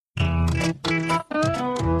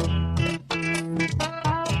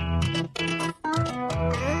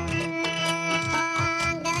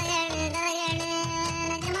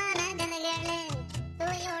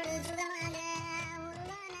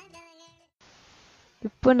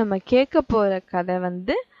இப்போ நம்ம கேட்க போற கதை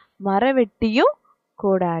வந்து மரவெட்டியும்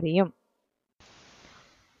கோடாரியும்.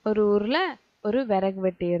 ஒரு ஊர்ல ஒரு விறகு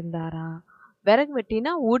வெட்டி இருந்தாராம். விறகு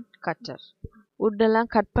வெட்டினா வுட் கட்டர்.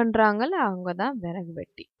 வுட்டெல்லாம் கட் பண்றாங்கல்ல, அவங்கதான் விறகு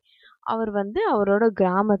வெட்டி. அவர் வந்து அவரோட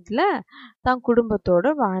கிராமத்துல தான் குடும்பத்தோட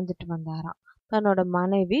வாழ்ந்துட்டு வந்தாராம். தன்னோட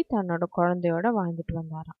மனைவி தன்னோட குழந்தையோட வாழ்ந்துட்டு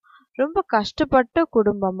வந்தாராம். ரொம்ப கஷ்டப்பட்ட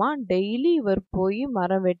குடும்பமா. டெய்லி இவர் போய்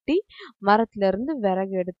மரம் வெட்டி மரத்துல இருந்து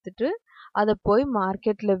விறகு எடுத்துட்டு அதை போய்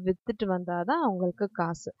மார்க்கெட்ல வித்துட்டு வந்தாதான் அவங்களுக்கு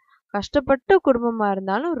காசு. கஷ்டப்பட்ட குடும்பமா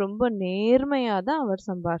இருந்தாலும் ரொம்ப நேர்மையா தான் அவர்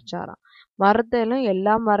சம்பாரிச்சாராம். மரத்தையும்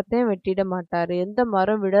எல்லா மரத்தையும் வெட்டிட மாட்டாரு. எந்த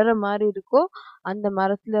மரம் விடற மாதிரி இருக்கோ அந்த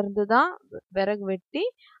மரத்துல இருந்து தான் விறகு வெட்டி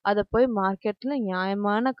அதை போய் மார்க்கெட்ல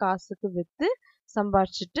நியாயமான காசுக்கு வித்து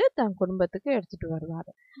சம்பாரிச்சுட்டு தன் குடும்பத்துக்கு எடுத்துட்டு வருவாரு.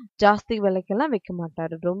 ஜாஸ்தி விலைக்கெல்லாம் விற்க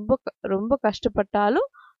மாட்டாரு. ரொம்ப கஷ்டப்பட்டாலும்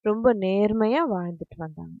ரொம்ப நேர்மையா வாழ்ந்துட்டு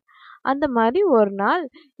வந்தாங்க. அந்த மாதிரி ஒரு நாள்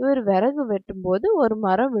இவர் விறகு வெட்டும் போது ஒரு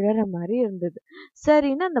மரம் விழற மாதிரி இருந்தது.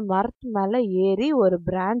 சரின்னு அந்த மரத்து மேல ஏறி ஒரு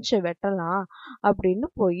பிரான்ச்சை வெட்டலாம் அப்படின்னு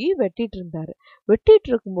போய் வெட்டிட்டு இருந்தாரு. வெட்டிட்டு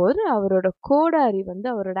இருக்கும்போது அவரோட கோடாரி வந்து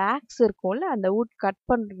அவரோட ஆக்ஸ் இருக்கும்ல, அந்த வுட் கட்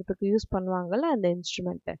பண்றதுக்கு யூஸ் பண்ணுவாங்கல்ல அந்த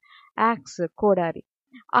இன்ஸ்ட்ருமெண்ட், ஆக்ஸ் கோடாரி,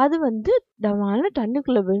 அது வந்து டமால்னு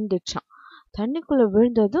தண்ணிக்குள்ள விழுந்துச்சான். தண்ணிக்குள்ள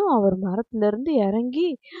விழுந்ததும் அவர் மரத்துல இருந்து இறங்கி,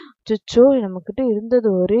 அச்சச்சோ, நம்மகிட்ட இருந்தது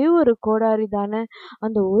ஒரே ஒரு கோடாரி தானே,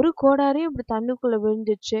 அந்த ஒரு கோடாரியும் இப்படி தண்ணிக்குள்ள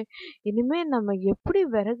விழுந்துச்சு, இனிமே நம்ம எப்படி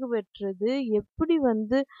விறகு வெட்டுறது, எப்படி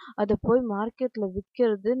வந்து அதை போய் மார்க்கெட்ல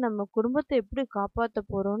விற்கிறது, நம்ம குடும்பத்தை எப்படி காப்பாத்த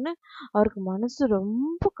போறோம்னு அவருக்கு மனசு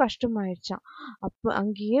ரொம்ப கஷ்டமாயிடுச்சான். அப்ப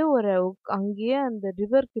அங்கேயே அந்த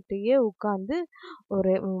ரிவர் கிட்டயே உட்கார்ந்து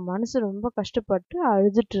ஒரு மனசு ரொம்ப கஷ்டப்பட்டு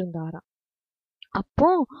அழுதுட்டு இருந்தாராம். அப்போ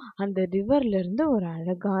அந்த ரிவர்ல இருந்து ஒரு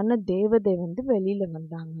அழகான தேவதை வந்து வெளியில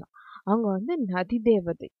வந்தாங்களாம். அவங்க வந்து நதி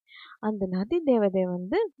தேவதை. அந்த நதி தேவதை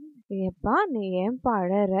வந்து, ஏப்பா நீ ஏன்பா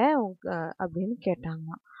அழற அப்படின்னு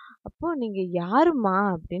கேட்டாங்களாம். அப்போ நீங்க யாருமா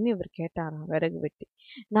அப்படின்னு இவர் கேட்டாராம் விறகு வெட்டி.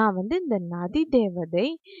 நான் வந்து இந்த நதி தேவதை,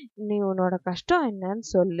 நீ உன்னோட கஷ்டம் என்னன்னு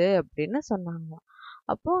சொல்லு அப்படின்னு சொன்னாங்களாம்.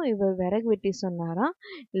 அப்போ இவர் விறகு வெட்டி சொன்னாராம்,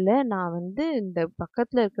 இல்ல நான் வந்து இந்த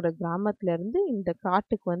பக்கத்துல இருக்கிற கிராமத்துல இருந்து இந்த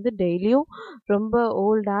காட்டுக்கு வந்து டெய்லியும் ரொம்ப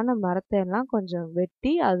ஓல்டான மரத்தை எல்லாம் கொஞ்சம்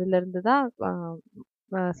வெட்டி அதுல இருந்து தான்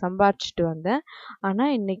சம்பாரிச்சுட்டு வந்தேன். ஆனா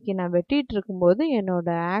இன்னைக்கு நான் வெட்டிட்டு இருக்கும்போது என்னோட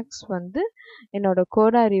ஆக்ஸ் வந்து, என்னோட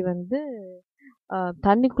கோடாரி வந்து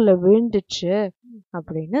தண்ணிக்குள்ள விழுந்துச்சு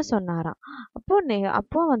அப்படின்னு சொன்னாராம்.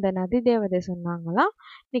 அப்போ அந்த நதி தேவதை சொன்னாங்களாம்,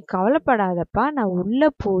 நீ கவலைப்படாதப்பா, நான் உள்ள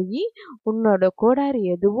போய் உன்னோட கோடாரி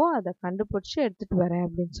எதுவோ அதை கண்டுபிடிச்சு எடுத்துட்டு வரேன்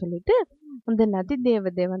அப்படின்னு சொல்லிட்டு அந்த நதி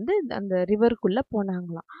தேவதை வந்து அந்த ரிவருக்குள்ள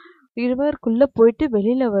போனாங்களாம். ரிவருக்குள்ள போயிட்டு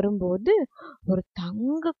வெளியில வரும்போது ஒரு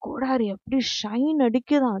தங்க கோடாரி அப்படி ஷைன்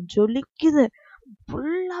அடிக்குதான், ஜொலிக்குது.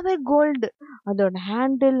 ஃபுல்லாவே கோல்டு. அதோட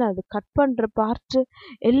ஹேண்டில், அது கட் பண்ற பார்ட்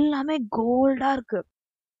எல்லாமே கோல்டா இருக்கு.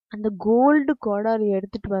 அந்த கோல்டு கோடாரி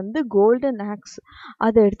எடுத்துட்டு வந்து, கோல்டன் ஆக்ஸ்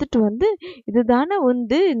அதை எடுத்துட்டு வந்து, இதுதானே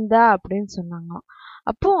வந்து இந்தா அப்படின்னு சொன்னாங்களாம்.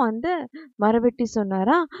 அப்போ வந்து மரவெட்டி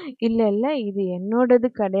சொன்னாரா, இல்ல இல்ல, இது என்னோடது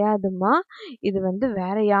கிடையாதுமா, இது வந்து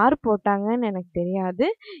வேற யார் போட்டாங்கன்னு எனக்கு தெரியாது,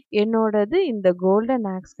 என்னோடது இந்த கோல்டன்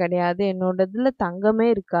ஆக்ஸ் கிடையாது, என்னோடதுல தங்கமே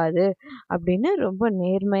இருக்காது அப்படின்னு ரொம்ப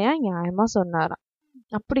நேர்மையா நியாயமா சொன்னாராம்.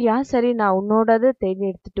 அப்படியா, சரி நான் உன்னோடதை தேடி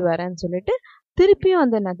எடுத்துட்டு வரேன்னு சொல்லிட்டு திருப்பியும்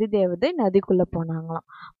அந்த நதி தேவதை நதிக்குள்ள போனாங்களாம்.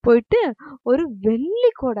 போயிட்டு ஒரு வெள்ளி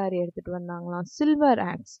கோடாரி எடுத்துட்டு வந்தாங்களாம், சில்வர்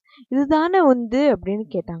ஆக்ஸ். இதுதானே வந்து அப்படின்னு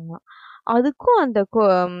கேட்டாங்களாம். அதுக்கும் அந்த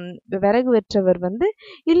விறகு வெற்றவர் வந்து,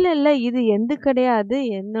 இல்ல இல்ல, இது எந்த கிடையாது,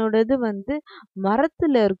 என்னோடது வந்து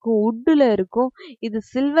மரத்துல இருக்கும், உட்டுல இருக்கும், இது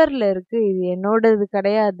சில்வர்ல இருக்கு, இது என்னோடது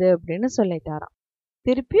கிடையாது அப்படின்னு சொல்லிட்டாராம்.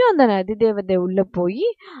 திருப்பியும் அந்த நதி தேவதை உள்ள போய்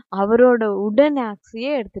அவரோட உடன்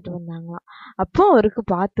ஆக்ஸையே எடுத்துட்டு வந்தாங்களாம். அப்போ அவருக்கு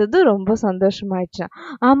பார்த்தது ரொம்ப சந்தோஷமாயிடுச்சான்.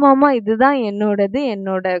 ஆமா ஆமா, இதுதான் என்னோடது,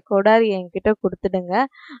 என்னோட கோடாரி என்கிட்ட கொடுத்துடுங்க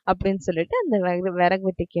அப்படின்னு சொல்லிட்டு அந்த விறகு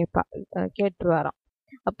வெட்டி கேட்டுருவாராம்.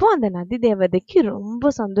 அப்போ அந்த நதி தேவதைக்கு ரொம்ப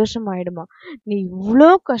சந்தோஷம் ஆயிடுமா. நீ இவ்வளோ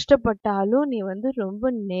கஷ்டப்பட்டாலும் நீ வந்து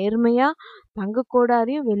ரொம்ப நேர்மையா தங்க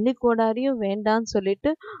கோடாரியும் வெள்ளி கோடாரியும் வேண்டான்னு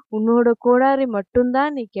சொல்லிட்டு உன்னோட கோடாரி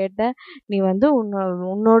மட்டும்தான் நீ கேட்ட, நீ வந்து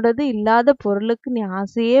உன்னோடது இல்லாத பொருளுக்கு நீ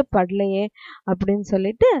ஆசையே படலையே அப்படின்னு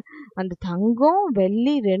சொல்லிட்டு அந்த தங்கம்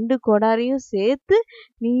வெள்ளி 2 கோடாரியும் சேர்த்து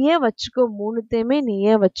நீயே வச்சுக்கோ, 3த்தையுமே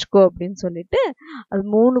நீயே வச்சுக்கோ அப்படின்னு சொல்லிட்டு அது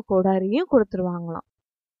 3 கோடாரியும் கொடுத்துருவாங்களாம்.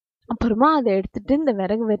 அப்புறமா அதை எடுத்துட்டு இந்த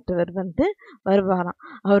விறகு வெட்டவர் வந்து வருவாராம்.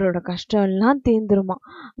 அவரோட கஷ்டம் எல்லாம் தீர்ந்துருமா.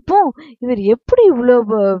 அப்போ இவர் எப்படி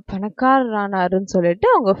இவ்வளவு பணக்காரர் ஆனாருன்னு சொல்லிட்டு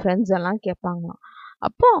அவங்க ஃப்ரெண்ட்ஸ் எல்லாம் கேட்பாங்களாம்.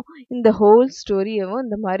 அப்போ இந்த ஹோல் ஸ்டோரியவும்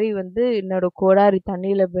இந்த மாதிரி என்னோட கோடாரி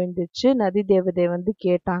தண்ணியில விழுந்துச்சு, நதி தேவதை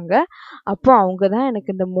கேட்டாங்க. அப்போ அவங்க தான்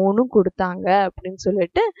எனக்கு இந்த 3ம் கொடுத்தாங்க அப்படின்னு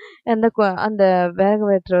சொல்லிட்டு அந்த விறகு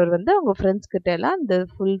வெட்டுறவர் அவங்க ஃப்ரெண்ட்ஸ் கிட்ட எல்லாம் அந்த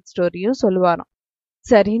ஃபுல் ஸ்டோரியும் சொல்லுவாராம்.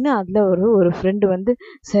 சரின்னு அதுல ஒரு ஃப்ரெண்டு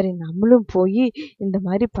சரி நம்மளும் போய் இந்த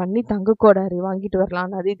மாதிரி பண்ணி தங்க கோடாரி வாங்கிட்டு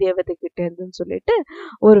வரலாம் நதி தேவதை கிட்ட இருந்துன்னு சொல்லிட்டு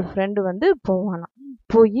ஒரு ஃப்ரெண்டு போவானாம்.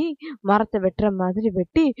 போய் மரத்தை வெட்டுற மாதிரி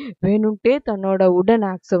வெட்டி வேணும்ட்டே தன்னோட உடன்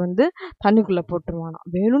ஆக்ஸை தண்ணிக்குள்ள போட்டுருவானாம்.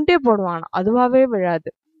 வேணும்ட்டே போடுவானாம், அதுவாவே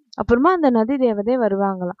விழாது. அப்புறமா அந்த நதி தேவதை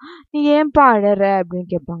வருவாங்களாம். நீ ஏன்பா அழற அப்படின்னு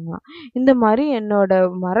கேட்பாங்களாம். இந்த மாதிரி என்னோட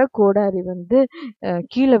மர கோடாரி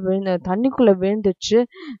கீழே தண்ணிக்குள்ள விழுந்துச்சு,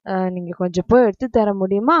 நீங்க கொஞ்சம் போய் எடுத்து தர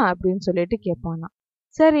முடியுமா அப்படின்னு சொல்லிட்டு கேட்பானாம்.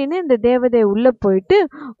 சரின்னு இந்த தேவதை உள்ள போயிட்டு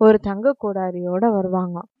ஒரு தங்க கோடாரியோட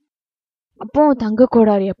வருவாங்க. அப்போ தங்க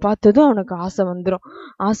கோடாரிய பார்த்ததும் அவனுக்கு ஆசை வந்துடும்.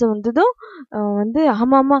 ஆசை வந்ததும்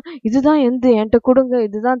ஆமா ஆமா இதுதான் என்கிட்ட கொடுங்க,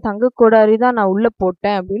 இதுதான் தங்க கோடாரி தான், நான் உள்ள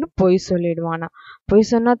போட்டேன் அப்படின்னு பொய் சொல்லிடுவானா. பொய்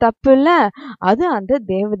சொன்னா தப்பு இல்ல, அது அந்த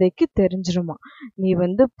தேவதைக்கு தெரிஞ்சிருமா. நீ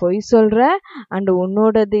பொய் சொல்ற அண்ட்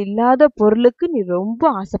உன்னோடது இல்லாத பொருளுக்கு நீ ரொம்ப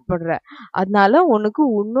ஆசைப்படுற, அதனால உனக்கு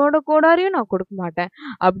உன்னோட கோடாரியும் நான் கொடுக்க மாட்டேன்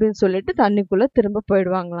அப்படின்னு சொல்லிட்டு தண்ணிக்குள்ள திரும்ப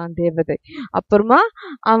போயிடுவாங்களாம் தேவதை. அப்புறமா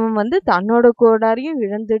அவன் தன்னோட கோடாரியும்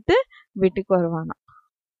இழந்துட்டு வீட்டுக்கு வருவானாம்.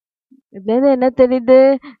 இதுல இருந்து என்ன தெரியுது?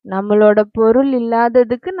 நம்மளோட பொருள்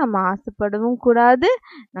இல்லாததுக்கு நம்ம ஆசைப்படவும் கூடாது,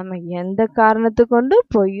 நம்ம எந்த காரணத்தை கொண்டு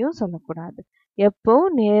பொய்யும் சொல்லக்கூடாது,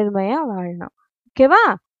 எப்பவும் நேர்மையா வாழணும். ஓகேவா?